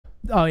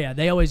Oh, yeah.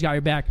 They always got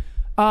your back.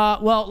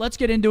 Well, let's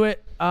get into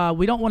it.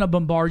 We don't want to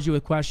bombard you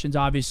with questions,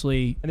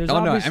 obviously. And no.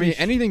 I mean,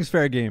 anything's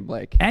fair game.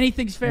 Like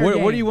anything's fair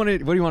game. What do you want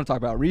to talk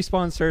about?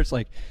 Respawn search?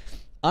 Like,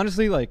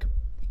 honestly, like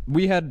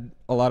we had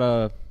a lot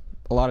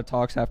of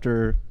talks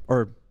after,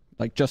 or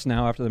like just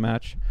now after the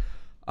match.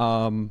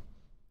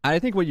 I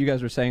think what you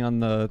guys were saying on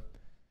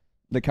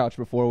the couch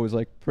before was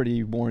like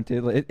pretty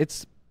warranted.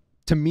 It's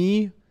to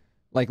me,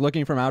 like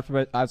looking from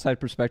outside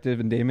perspective,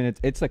 and Damon,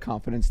 it's a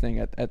confidence thing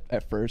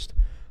at first,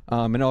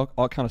 and it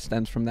all kind of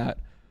stems from that.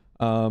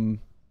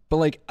 But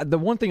like the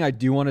one thing I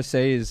do want to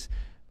say is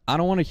I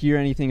don't want to hear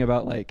anything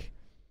about like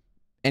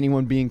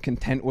anyone being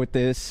content with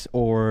this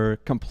or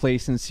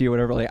complacency or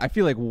whatever. Like I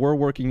feel like we're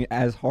working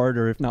as hard,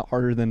 or if not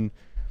harder than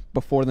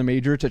before the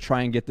major, to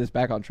try and get this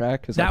back on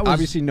track, because like,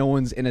 obviously no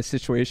one's in a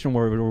situation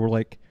where we're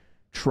like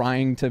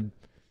trying to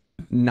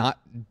not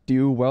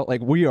do well.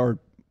 Like we are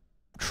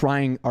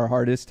trying our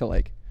hardest to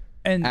like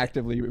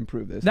actively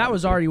improve this. That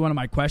was already one of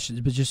my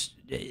questions, but just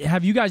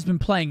have you guys been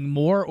playing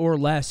more or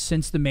less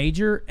since the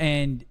major?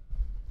 And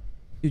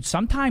dude,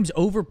 sometimes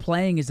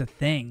overplaying is a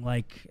thing.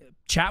 Like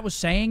chat was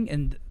saying,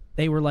 and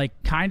they were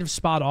like kind of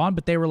spot on,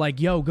 but they were like,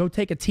 yo, go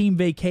take a team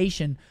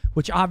vacation,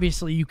 which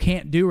obviously you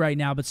can't do right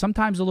now, but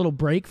sometimes a little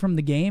break from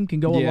the game can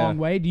go a long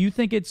way. Do you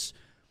think it's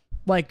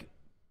like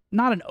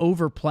not an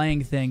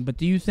overplaying thing, but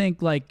do you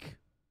think like,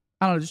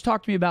 I don't know, just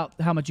talk to me about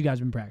how much you guys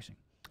have been practicing.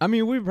 I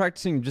mean, we've been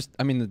practicing just,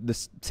 I mean,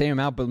 the same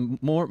amount,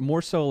 but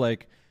more so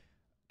like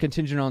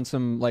contingent on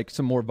some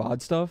more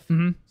VOD stuff.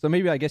 So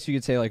maybe I guess you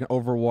could say like an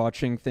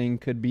overwatching thing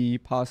could be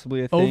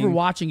possibly a thing.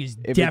 Overwatching is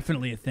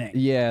definitely a thing.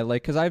 Yeah,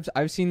 like because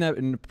I've seen that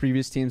in the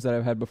previous teams that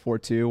I've had before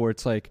too, where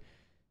it's like,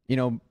 you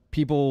know,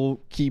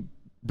 people keep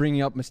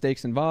bringing up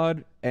mistakes in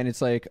VOD, and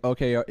it's like,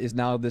 okay, is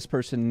now this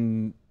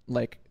person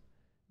like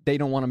they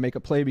don't want to make a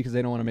play because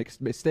they don't want to make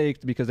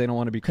mistakes because they don't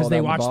want to be called out. Because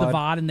they watched the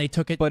VOD and they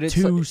took it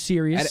too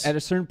serious. At a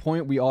certain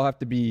point, we all have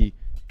to be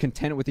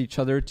content with each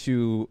other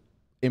to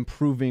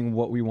improving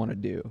what we want to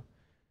do.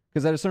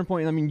 Because at a certain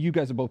point, I mean, you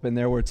guys have both been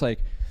there where it's like,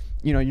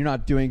 you know, you're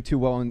not doing too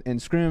well in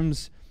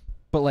scrims,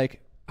 but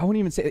like, I wouldn't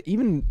even say,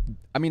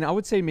 I mean, I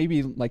would say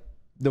maybe like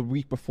the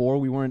week before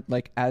we weren't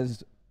like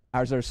as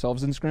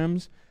ourselves in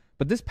scrims,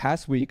 but this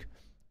past week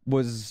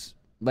was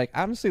like,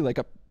 honestly, like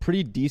a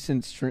pretty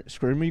decent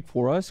scrim week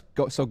for us.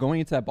 So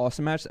going into that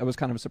Boston match, that was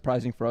kind of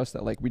surprising for us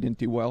that like we didn't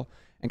do well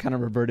and kind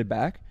of reverted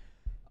back.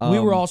 We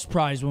were all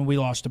surprised when we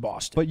lost to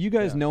Boston. But you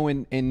guys know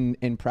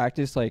in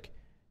practice, like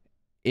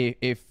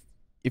if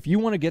you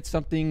want to get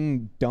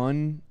something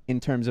done in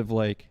terms of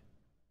like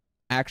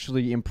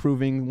actually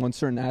improving one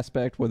certain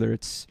aspect, whether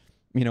it's,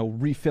 you know,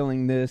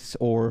 refilling this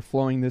or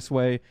flowing this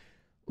way,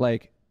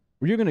 like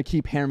you're going to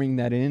keep hammering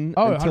that in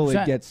until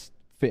 100%. It gets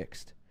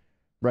fixed.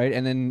 Right.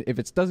 And then if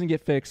it doesn't get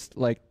fixed,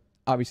 like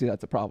obviously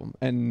that's a problem.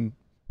 And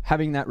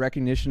having that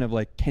recognition of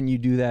like, can you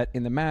do that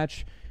in the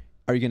match?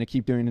 Are you going to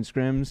keep doing it in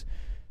scrims?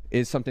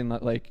 Is something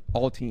that like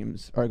all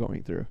teams are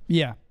going through.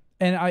 Yeah.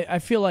 And I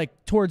feel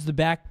like towards the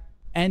back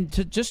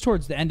end, just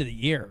towards the end of the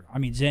year, I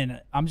mean, Zin,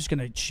 I'm just going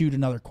to shoot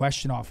another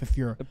question off if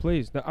you're.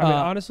 Please. No, I mean,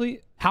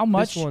 honestly, how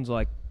much? This one's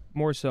like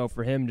more so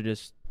for him to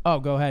just. Oh,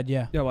 go ahead.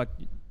 Yeah. Yeah. Like,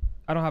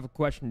 I don't have a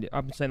question.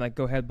 I'm saying like,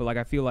 go ahead. But like,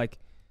 I feel like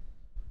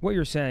what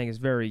you're saying is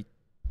very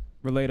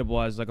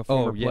relatable as like a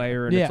former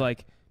player. And it's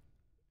like,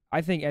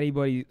 I think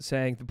anybody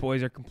saying the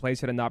boys are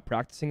complacent and not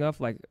practicing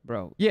enough, like,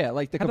 bro. Yeah,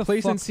 like the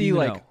complacency,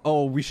 like,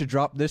 oh, we should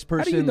drop this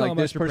person, like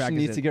this person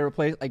needs to get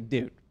replaced. Like,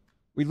 dude,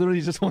 we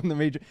literally just won the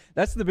major.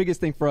 That's the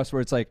biggest thing for us,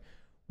 where it's like,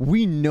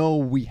 we know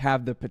we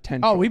have the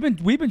potential. Oh, we've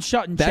been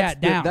shutting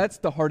chat down. That's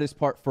the hardest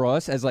part for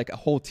us as like a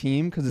whole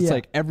team, because it's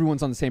like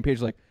everyone's on the same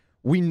page. Like,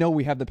 we know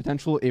we have the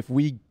potential if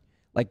we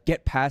like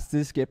get past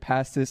this,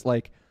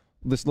 like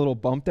this little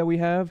bump that we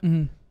have.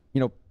 You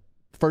know,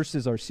 first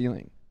is our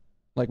ceiling.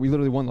 Like, we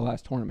literally won the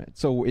last tournament.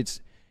 So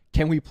it's,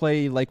 can we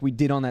play like we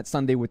did on that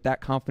Sunday with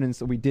that confidence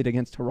that we did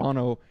against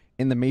Toronto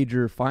in the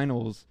major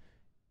finals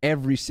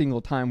every single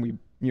time we,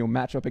 you know,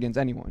 match up against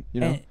anyone, you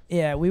know?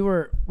 Yeah, we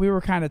were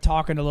kind of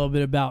talking a little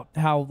bit about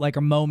how like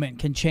a moment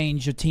can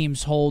change a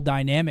team's whole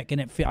dynamic.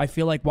 And I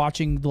feel like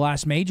watching the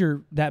last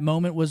major, that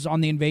moment was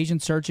on the invasion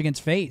search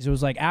against FaZe. It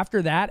was like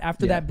after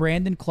that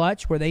Brandon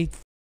clutch where they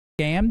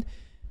scammed,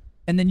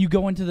 and then you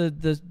go into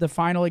the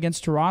final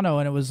against Toronto,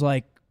 and it was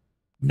like,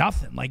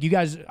 nothing. Like, you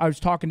guys, I was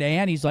talking to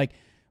Ann, he's like,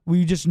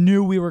 we just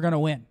knew we were going to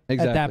win at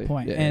that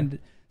point. Yeah, and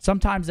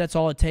sometimes that's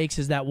all it takes,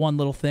 is that one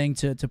little thing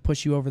to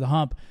push you over the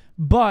hump.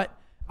 But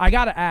I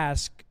got to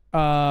ask,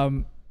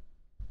 obviously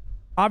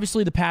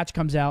the patch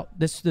comes out.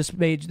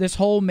 This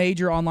whole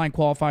major online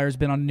qualifier has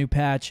been on a new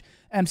patch.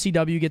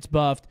 MCW gets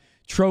buffed.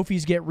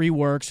 Trophies get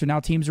reworked. So now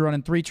teams are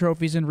running 3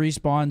 trophies in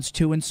respawns,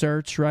 2 in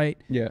search, right?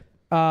 Yeah.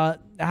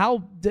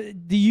 How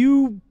do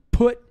you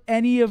put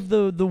any of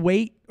the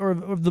weight or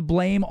of the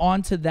blame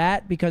onto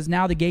that, because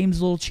now the game's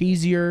a little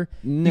cheesier?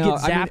 No, you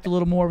get zapped a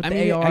little more with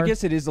the AR. I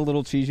guess it is a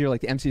little cheesier.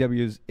 Like, the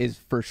MCW is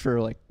for sure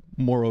like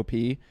more OP,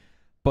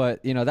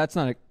 but you know, that's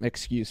not an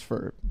excuse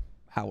for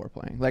how we're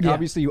playing. Like,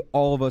 obviously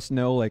all of us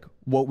know like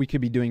what we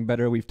could be doing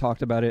better. We've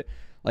talked about it.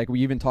 Like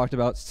we even talked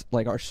about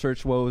like our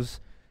search woes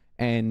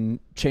and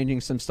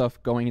changing some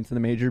stuff going into the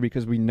major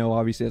because we know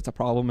obviously that's a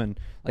problem. And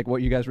like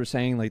what you guys were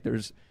saying, like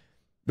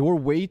we're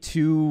way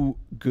too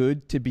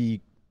good to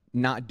be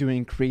not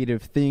doing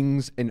creative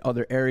things in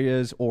other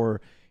areas,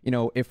 or, you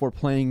know, if we're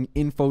playing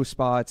info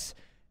spots,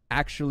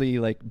 actually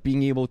like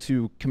being able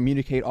to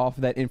communicate off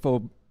of that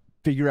info,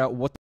 figure out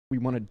what we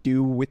want to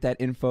do with that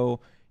info.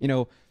 You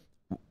know,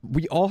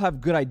 we all have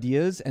good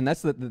ideas, and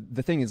that's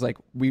the thing is like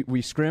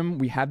we scrim,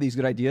 we have these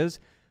good ideas,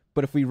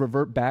 but if we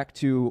revert back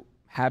to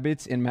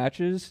habits in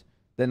matches,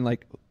 then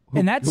like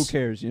who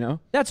cares, you know?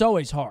 That's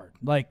always hard.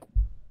 Like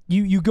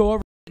you go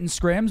over in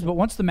scrims, but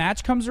once the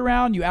match comes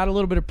around, you add a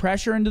little bit of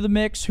pressure into the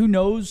mix. Who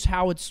knows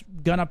how it's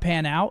gonna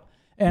pan out?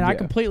 And I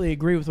completely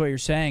agree with what you're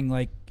saying.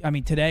 Like, I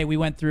mean, today we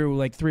went through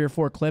like 3 or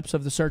 4 clips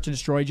of the search and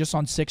destroy just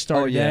on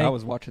 6-star. Oh yeah, day. I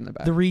was watching the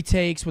back. The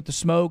retakes with the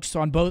smokes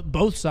on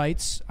both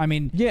sites. I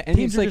mean, yeah, and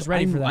teams are just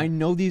ready for that. I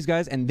know these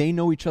guys, and they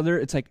know each other.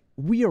 It's like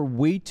we are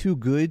way too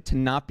good to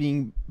not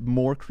being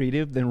more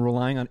creative than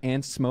relying on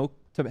Ant Smoke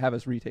to have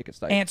us retake a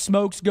site. Ant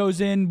Smokes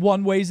goes in,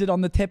 one ways it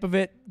on the tip of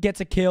it, gets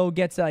a kill,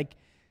 gets like.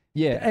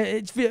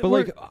 Yeah, but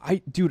like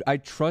I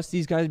trust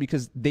these guys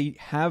because they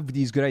have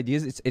these good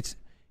ideas. It's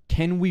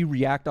can we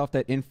react off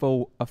that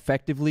info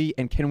effectively,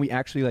 and can we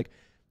actually like,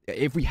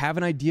 if we have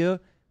an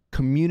idea,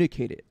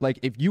 communicate it. Like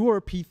if you are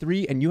a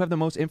P3 and you have the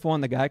most info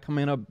on the guy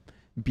coming up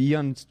B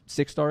on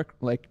 6-star,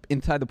 like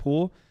inside the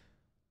pool,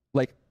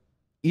 like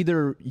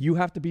either you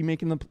have to be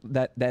making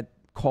that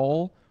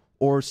call,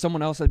 or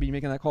someone else has to be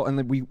making that call, and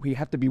then we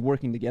have to be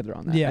working together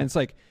on that. Yeah, and it's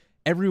like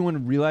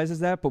everyone realizes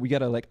that, but we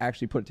gotta like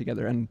actually put it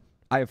together. And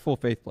I have full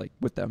faith like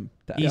with them.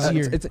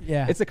 Easier.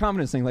 It's a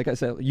confidence thing. Like I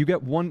said, you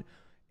get one.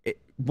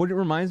 What it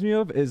reminds me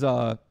of is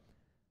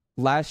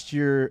last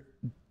year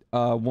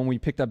when we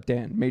picked up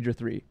Dan, Major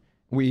 3.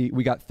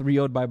 We got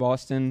 3-0'd by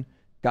Boston,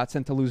 got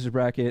sent to loser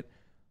bracket.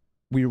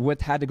 We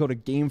had to go to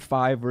Game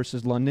 5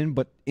 versus London,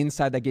 but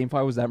inside that Game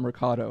 5 was that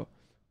Mercado,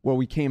 where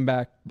we came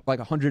back like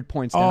 100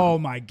 points down. Oh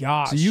my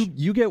gosh. So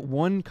you get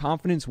one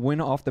confidence win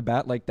off the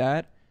bat like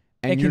that,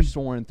 and you're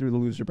soaring through the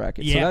loser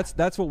bracket. Yeah. So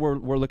that's what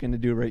we're looking to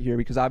do right here,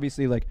 because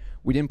obviously like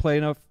we didn't play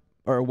enough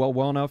or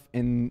well enough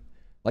in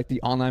like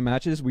the online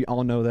matches. We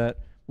all know that.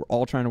 We're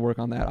all trying to work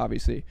on that,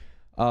 obviously.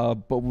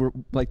 But we're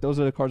like, those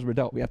are the cards we're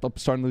dealt. We have to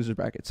start in loser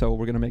bracket, so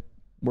we're gonna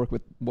work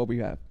with what we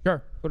have.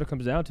 Sure, what it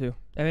comes down to.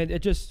 I mean, it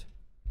just,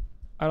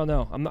 I don't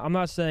know. I'm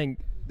not saying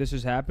this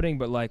is happening,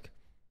 but like,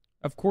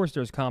 of course,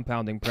 there's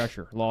compounding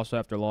pressure, loss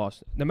after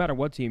loss, no matter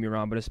what team you're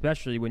on, but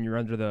especially when you're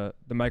under the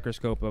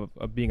microscope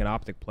of being an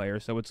optic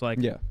player. So it's like,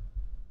 yeah,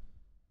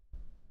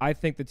 I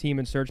think the team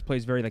in search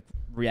plays very like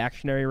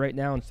reactionary right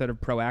now instead of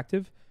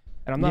proactive.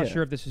 And I'm not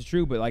sure if this is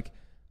true, but like,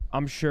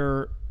 I'm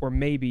sure, or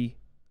maybe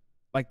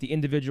like the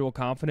individual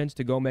confidence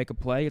to go make a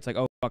play. It's like,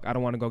 oh fuck, I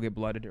don't want to go get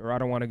blooded, or I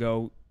don't want to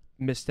go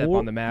misstep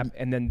on the map.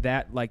 And then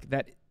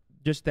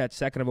just that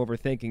second of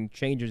overthinking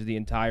changes the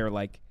entire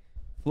like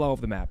flow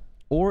of the map.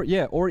 Or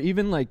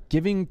even like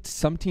giving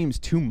some teams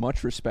too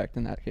much respect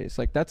in that case.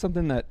 Like that's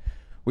something that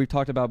we've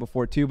talked about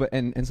before too, but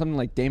and something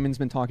like Damon's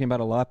been talking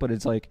about a lot, but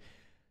it's like,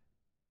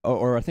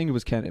 or I think it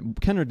was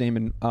Ken or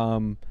Damon,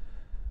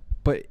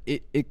 but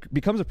it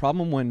becomes a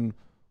problem when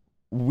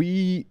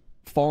we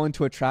fall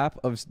into a trap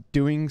of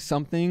doing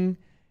something,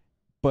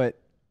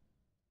 but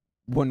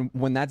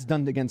when that's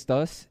done against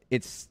us,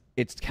 it's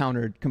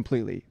countered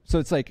completely. So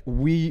it's like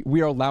we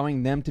are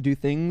allowing them to do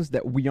things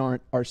that we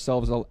aren't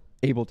ourselves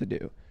able to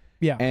do.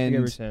 Yeah,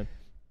 and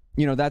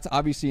you know, that's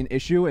obviously an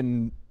issue,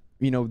 and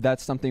you know,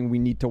 that's something we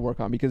need to work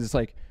on, because it's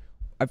like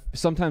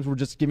sometimes we're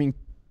just giving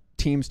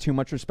teams too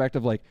much respect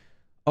of like,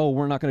 oh,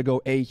 we're not going to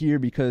go A here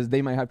because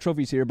they might have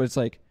trophies here, but it's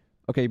like,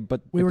 okay,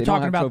 but we were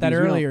talking about that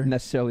earlier. We don't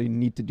necessarily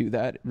need to do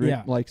that. Right?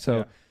 Yeah. Like,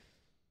 so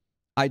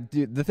I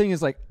do. The thing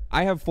is, like,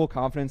 I have full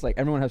confidence. Like,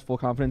 everyone has full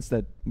confidence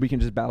that we can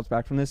just bounce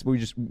back from this. But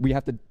we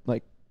have to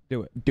like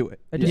do it.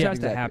 It just has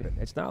to happen.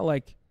 It's not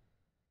like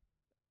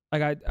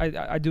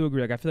I do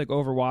agree. Like, I feel like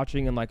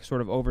overwatching and like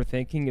sort of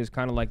overthinking is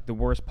kind of like the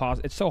worst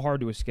possible. It's so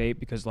hard to escape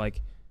because,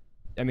 like,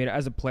 I mean,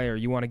 as a player,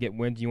 you want to get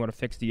wins, you want to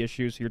fix the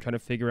issues, so you're trying to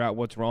figure out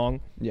what's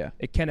wrong. Yeah.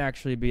 It can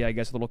actually be, I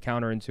guess, a little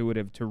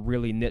counterintuitive to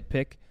really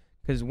nitpick,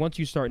 because once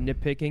you start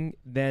nitpicking,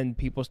 then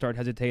people start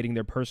hesitating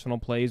their personal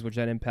plays, which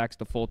then impacts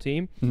the full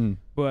team. Mm-hmm.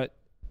 But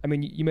I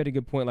mean, you made a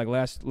good point. Like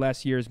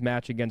last year's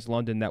match against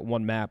London, that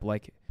one map,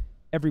 like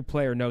every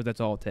player knows that's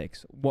all it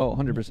takes. Well,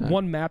 100%.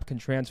 One map can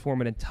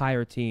transform an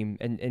entire team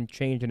and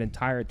change an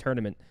entire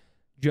tournament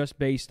just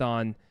based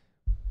on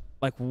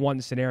like one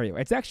scenario.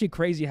 It's actually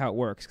crazy how it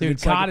works.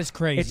 Dude, COD is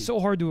crazy. It's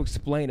so hard to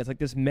explain. It's like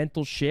this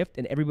mental shift,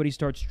 and everybody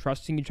starts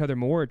trusting each other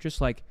more. It's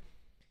just like,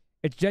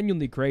 it's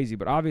genuinely crazy.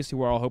 But obviously,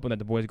 we're all hoping that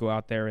the boys go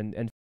out there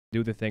and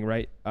do the thing,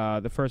 right?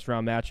 The first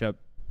round matchup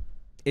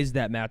is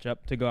that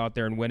matchup to go out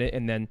there and win it,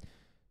 and then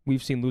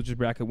we've seen losers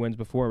bracket wins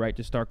before, right?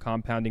 Just start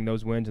compounding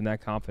those wins and that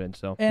confidence.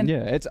 So and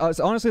yeah, it's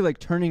honestly like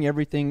turning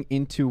everything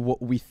into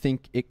what we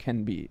think it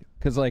can be,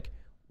 because like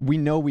we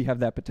know we have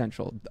that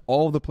potential.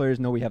 All the players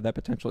know we have that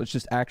potential. It's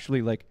just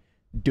actually like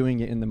doing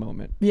it in the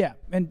moment. Yeah,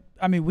 and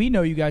I mean, we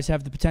know you guys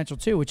have the potential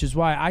too, which is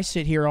why I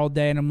sit here all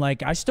day and I'm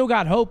like, I still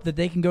got hope that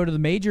they can go to the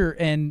major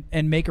and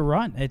make a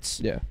run. It's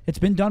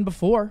been done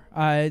before.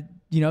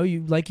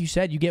 You like you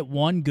said, you get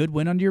one good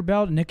win under your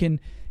belt and it can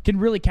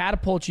really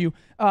catapult you.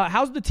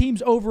 How's the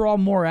team's overall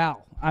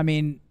morale? I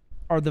mean,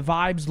 are the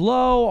vibes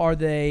low?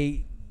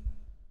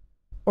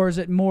 Or is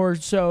it more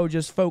so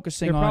just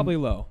focusing on? They're probably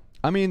low.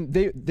 I mean,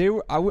 they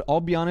were.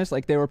 I'll be honest.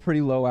 Like, they were pretty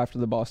low after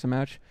the Boston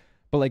match,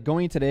 but like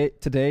going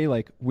today,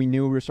 like we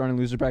knew we were starting to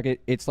lose the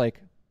bracket. It's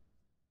like,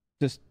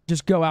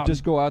 just go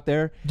out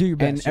there, do your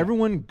best. And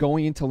everyone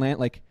going into LAN,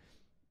 like,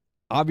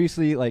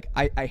 obviously, like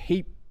I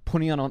hate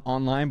putting it on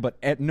online,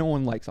 but no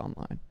one likes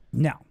online.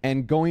 No.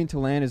 And going to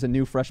LAN is a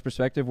new, fresh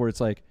perspective where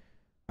it's like,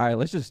 all right,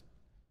 let's just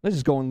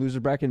go in loser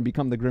bracket and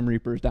become the Grim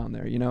Reapers down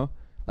there. You know,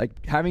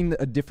 like having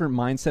a different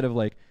mindset of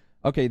like,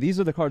 okay, these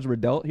are the cards we're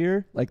dealt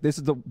here. Like, this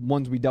is the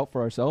ones we dealt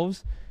for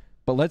ourselves.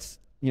 But let's,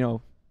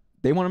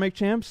 they want to make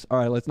champs. All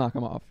right, let's knock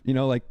them off.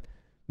 Like,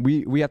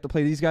 we have to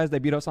play these guys. They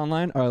beat us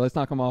online. All right, let's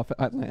knock them off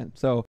at LAN.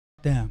 So,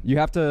 damn, you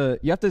have to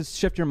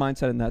shift your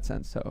mindset in that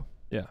sense. So,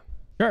 yeah,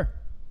 sure.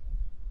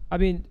 I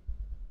mean,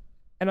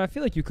 and I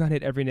feel like you kind of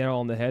hit every nail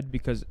on the head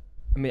because,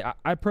 I mean,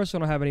 I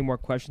personally don't have any more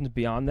questions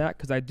beyond that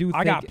because I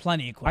got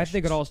plenty of questions. I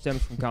think it all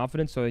stems from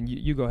confidence. So,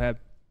 you go ahead.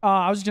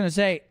 I was going to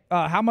say,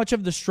 how much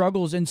of the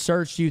struggles in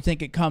search do you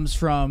think it comes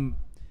from?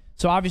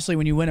 So obviously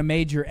when you win a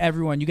major,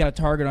 you got a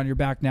target on your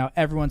back now.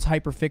 Everyone's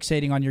hyper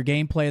fixating on your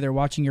gameplay. They're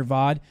watching your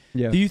VOD.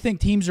 Yeah. Do you think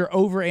teams are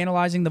over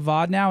analyzing the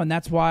VOD now and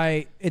that's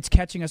why it's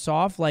catching us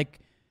off? Like,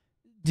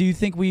 do you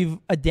think we've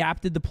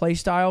adapted the play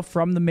style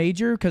from the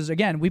major? Because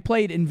again, we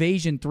played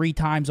Invasion 3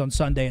 times on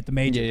Sunday at the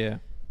major. Yeah.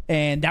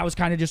 And that was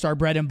kind of just our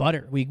bread and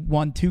butter. We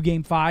won 2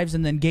 Game 5s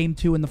and then Game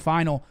 2 in the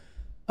final.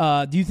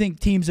 Do you think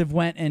teams have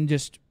went and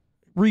just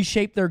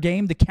reshape their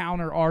game to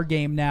counter our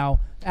game now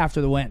after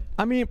the win?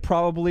 I mean,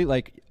 probably,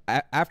 like,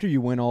 after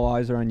you win, all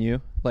eyes are on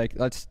you. Like,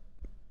 that's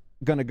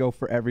gonna go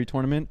for every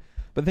tournament.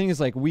 But the thing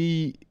is, like,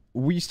 we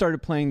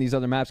started playing these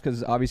other maps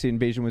because obviously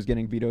Invasion was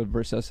getting vetoed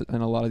versus us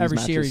in a lot of these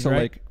matches. Series, so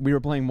right? Like, we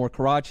were playing more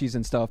Karachis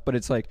and stuff. But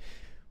it's like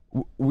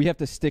we have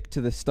to stick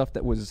to the stuff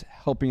that was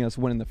helping us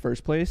win in the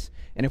first place.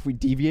 And if we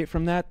deviate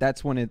from that,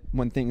 that's when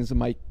things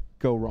might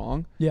go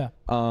wrong. Yeah.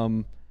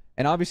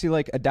 And obviously,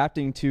 like,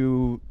 adapting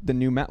to the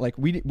new map, like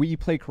we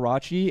play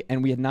Karachi,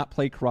 and we had not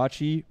played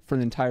Karachi for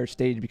the entire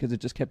stage because it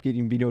just kept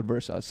getting vetoed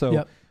versus us.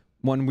 So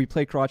when we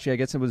played Karachi, I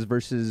guess it was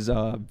versus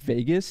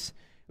Vegas.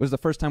 It was the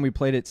first time we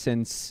played it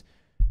since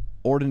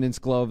Ordnance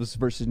Gloves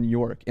versus New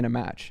York in a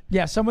match.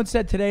 Yeah, someone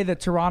said today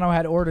that Toronto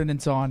had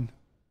Ordnance on.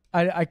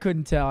 I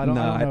couldn't tell. I don't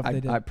know if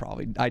they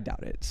did. I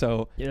doubt it.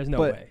 So yeah, there's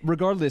no way. But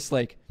regardless,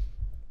 like,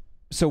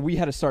 so we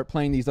had to start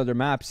playing these other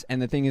maps, and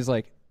the thing is,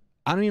 like,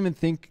 I don't even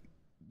think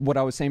what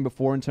I was saying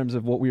before in terms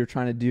of what we were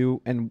trying to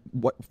do and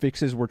what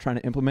fixes we're trying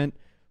to implement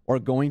or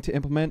going to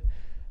implement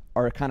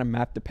are kind of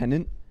map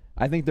dependent.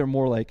 I think they're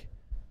more like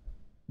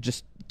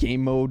just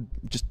game mode,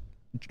 just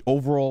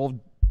overall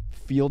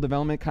field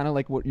development, kind of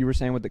like what you were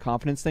saying with the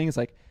confidence thing. It's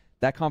like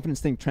that confidence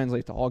thing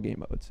translates to all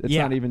game modes. It's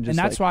not even just and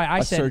that's like why I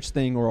a said, search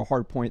thing or a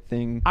hard point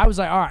thing. I was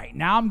like, all right,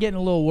 now I'm getting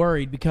a little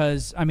worried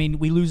because, I mean,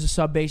 we lose the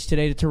sub base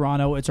today to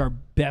Toronto. It's our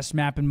best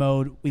map in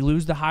mode. We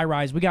lose the high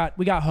rise. We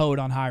got hoed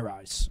on high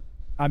rise.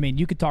 I mean,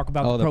 you could talk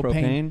about the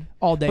propane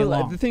all day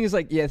long. The thing is,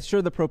 like, yeah,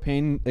 sure, the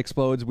propane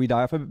explodes, we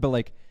die off of it, but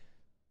like,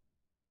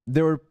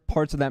 there were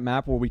parts of that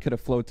map where we could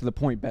have flowed to the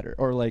point better,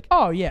 or like,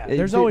 oh yeah,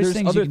 there's always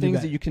other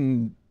things that you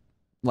can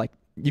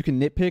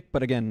nitpick,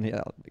 but again,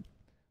 yeah, like,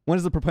 when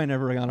has the propane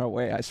ever gone our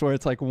way? I swear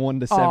it's like 1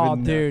 to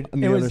 7 dude,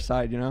 on the other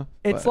side, you know.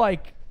 It's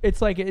like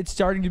it's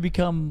starting to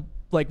become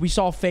like we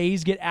saw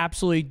FaZe get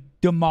absolutely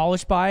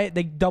demolished by it.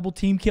 They double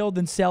team killed,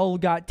 then Cell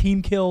got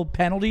team kill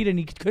penaltied, and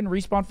he couldn't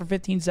respawn for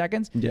 15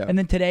 seconds. Yeah. And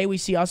then today we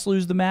see us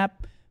lose the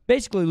map.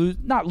 Basically,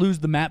 not lose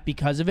the map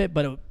because of it,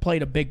 but it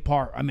played a big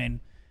part. I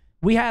mean,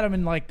 we had them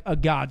in like a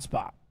god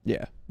spot.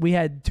 Yeah. We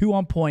had 2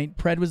 on point.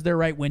 Pred was their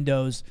right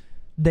windows.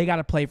 They got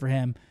to play for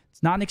him.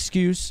 It's not an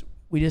excuse.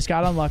 We just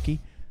got unlucky.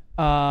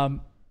 But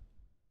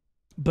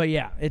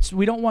yeah,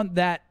 we don't want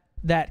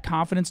that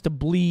confidence to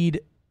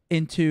bleed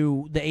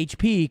into the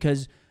HP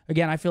because,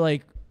 again, I feel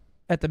like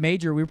at the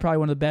major, we were probably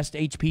one of the best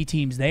HP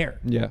teams there.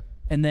 Yeah.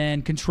 And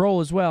then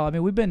control as well. I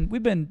mean, we've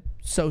been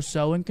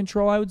so in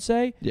control, I would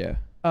say. Yeah.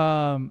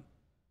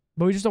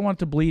 But we just don't want it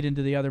to bleed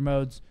into the other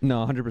modes.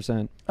 No,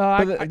 100%.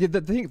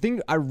 The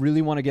thing I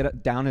really want to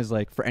get down is,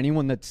 like, for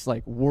anyone that's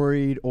like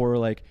worried or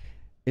like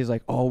is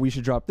like, oh, we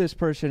should drop this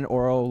person,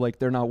 or oh, like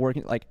they're not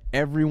working. Like,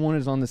 everyone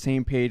is on the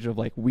same page of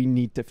like, we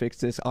need to fix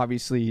this.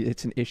 Obviously,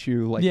 it's an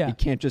issue. Like, you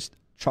can't just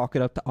chalk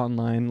it up to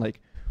online. Like,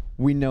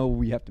 we know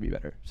we have to be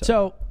better.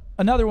 So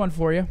another one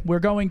for you. We're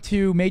going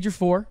to Major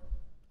 4.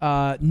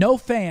 No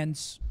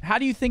fans. How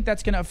do you think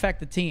that's going to affect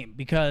the team?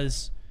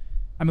 Because,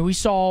 I mean, we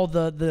saw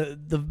the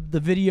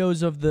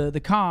videos of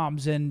the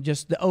comms and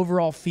just the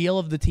overall feel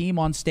of the team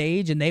on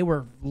stage, and they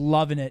were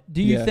loving it.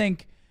 Do you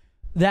think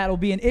that'll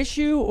be an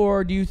issue,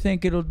 or do you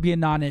think it'll be a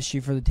non-issue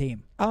for the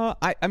team?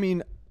 I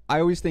mean, I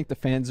always think the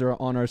fans are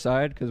on our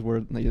side because we're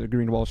the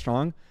green wall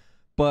strong,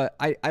 but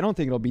I don't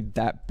think it'll be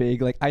that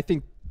big. Like I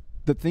think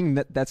the thing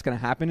that's going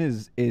to happen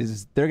is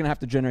they're going to have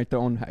to generate their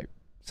own hype.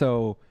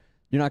 So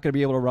you're not going to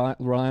be able to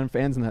rely on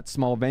fans in that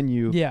small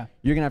venue. Yeah.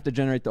 You're going to have to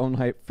generate their own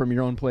hype from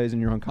your own plays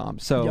and your own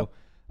comms. So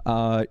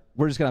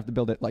we're just going to have to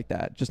build it like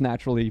that, just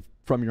naturally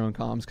from your own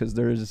comms, because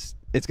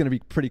it's going to be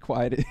pretty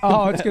quiet.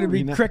 Oh, it's going to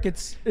be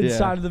crickets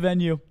inside of the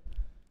venue.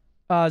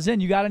 Zen,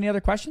 you got any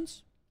other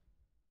questions?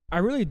 I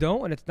really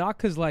don't, and it's not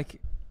because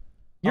like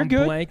you're I'm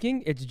good.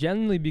 blanking. It's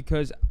generally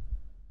because,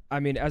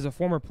 I mean, as a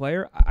former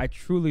player, I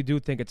truly do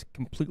think it's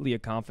completely a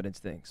confidence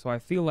thing. So I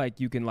feel like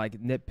you can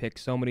like nitpick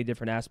so many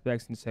different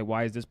aspects and say,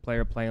 why is this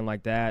player playing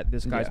like that?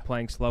 This guy's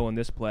playing slow in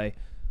this play.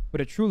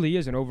 But it truly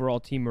is an overall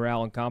team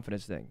morale and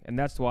confidence thing. And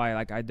that's why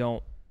like I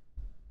don't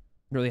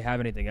really have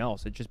anything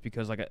else. It's just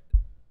because like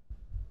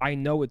I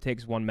know it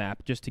takes one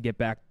map just to get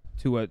back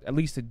to at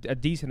least a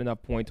decent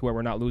enough point to where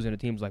we're not losing to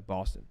teams like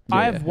Boston.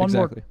 I have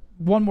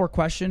one more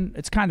question.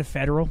 It's kind of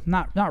federal.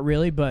 Not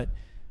really, but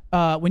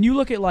when you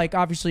look at like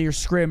obviously your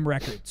scrim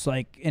records,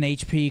 like in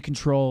HP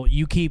control,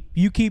 you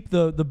keep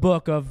the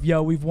book of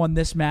we've won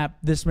this map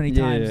this many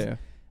times. Yeah.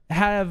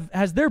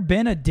 Has there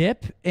been a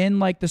dip in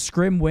like the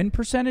scrim win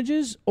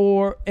percentages,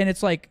 and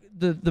it's like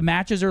the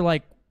matches are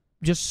like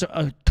just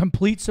a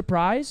complete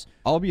surprise?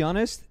 I'll be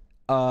honest.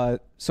 So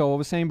I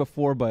was saying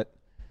before, but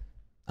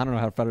I don't know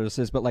how federal this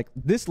is, but like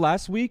this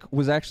last week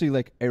was actually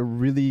like a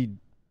really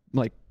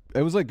like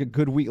it was like a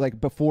good week, like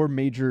before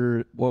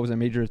major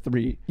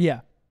 3.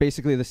 Yeah.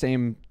 Basically the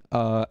same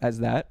as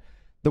that.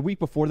 The week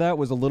before that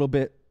was a little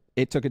bit,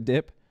 it took a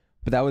dip,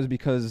 but that was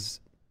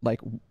because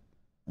like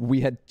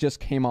we had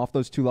just came off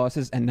those 2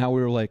 losses and now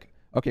we were like,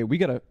 okay, we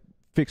got to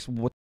fix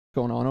what's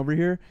going on over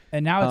here.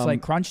 And now it's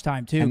like crunch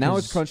time too. And now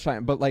it's crunch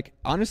time. But like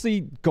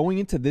honestly, going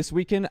into this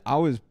weekend, I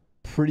was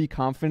pretty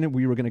confident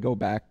we were going to go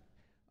back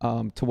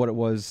to what it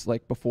was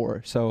like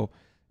before. So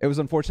it was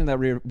unfortunate that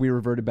we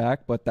reverted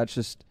back, but that's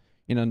just,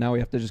 now we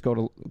have to just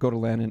go to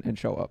LAN and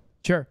show up.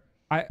 Sure.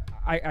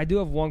 I do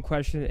have one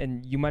question,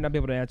 and you might not be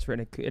able to answer it,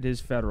 and it is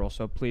federal,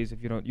 so please,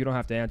 if you don't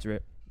have to answer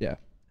it. Yeah.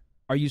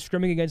 Are you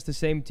scrimming against the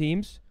same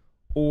teams,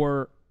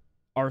 or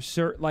are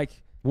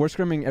we're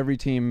scrimming every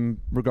team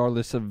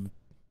regardless of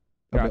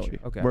ability.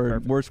 Okay.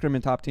 We're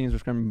scrimming top teams, we're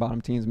scrimming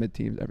bottom teams, mid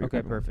teams, everything.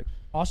 Okay, perfect.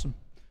 Awesome.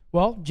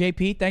 Well,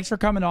 JP, thanks for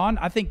coming on.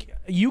 I think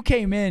you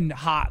came in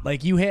hot.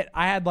 Like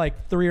I had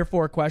like 3 or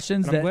 4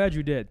 questions. I'm glad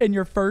you did. In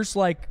your first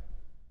like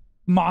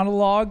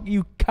monologue,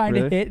 you kind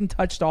of hit and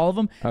touched all of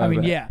them. I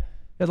mean, yeah.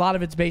 A lot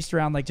of it's based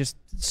around like just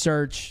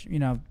search,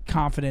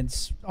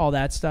 confidence, all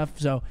that stuff.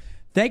 So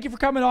thank you for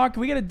coming on.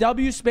 Can we get a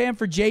W spam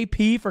for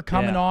JP for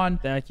coming on?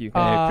 Thank you. Hey,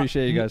 I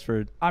appreciate you guys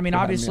for. I mean,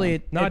 obviously,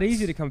 it's not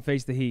easy to come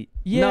face the heat.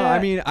 Yeah. No, I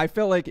mean, I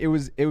felt like it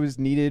was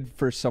needed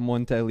for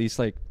someone to at least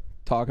like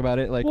talk about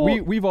it. Like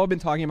we've all been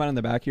talking about it in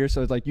the back here,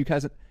 so it's like you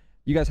guys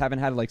haven't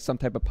had like some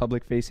type of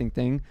public facing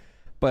thing,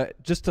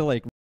 but just to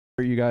like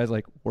for you guys,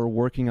 like we're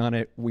working on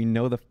it. We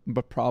know the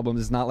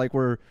problems. It's not like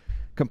we're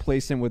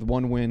complacent with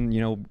one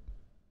win.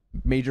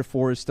 Major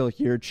 4 is still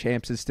here.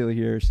 Champs is still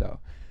here. So,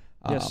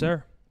 yes,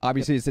 sir.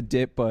 Obviously, it's a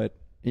dip, but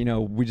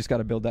we just got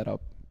to build that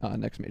up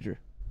next major.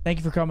 Thank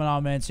you for coming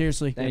on, man.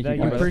 Seriously, thank you.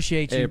 I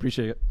appreciate you. Hey, I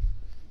appreciate it.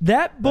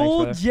 That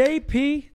bull, JP.